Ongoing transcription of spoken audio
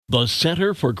The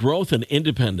Center for Growth and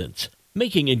Independence,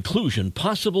 making inclusion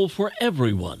possible for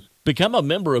everyone. Become a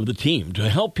member of the team to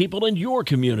help people in your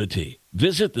community.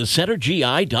 Visit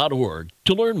thecentergi.org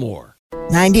to learn more.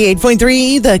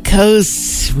 98.3 The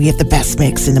Coast. We have the best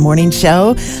mix in the morning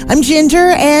show. I'm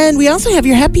Ginger, and we also have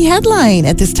your happy headline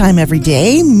at this time every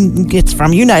day. It's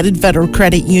from United Federal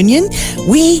Credit Union.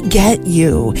 We get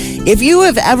you. If you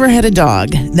have ever had a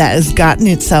dog that has gotten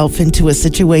itself into a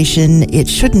situation it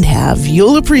shouldn't have,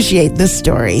 you'll appreciate this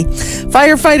story.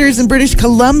 Firefighters in British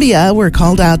Columbia were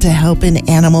called out to help an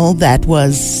animal that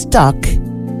was stuck.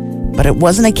 But it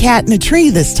wasn't a cat in a tree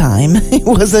this time. It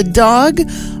was a dog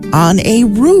on a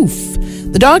roof.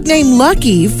 The dog named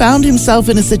Lucky found himself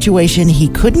in a situation he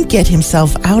couldn't get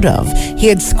himself out of. He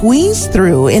had squeezed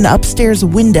through an upstairs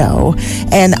window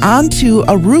and onto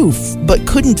a roof, but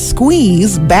couldn't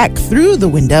squeeze back through the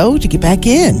window to get back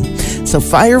in. So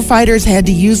firefighters had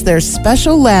to use their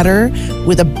special ladder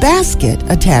with a basket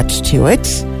attached to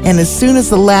it. And as soon as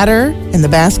the ladder and the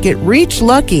basket reached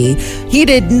Lucky, he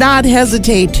did not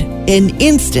hesitate an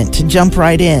instant to jump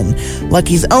right in.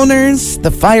 Lucky's owners, the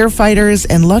firefighters,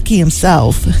 and Lucky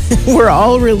himself were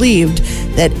all relieved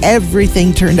that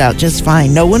everything turned out just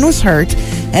fine. No one was hurt,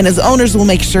 and his owners will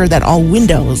make sure that all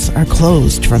windows are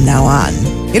closed from now on.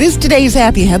 It is today's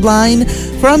happy headline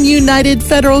from United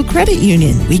Federal Credit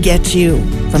Union. We get you.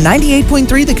 From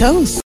 98.3 The Coast.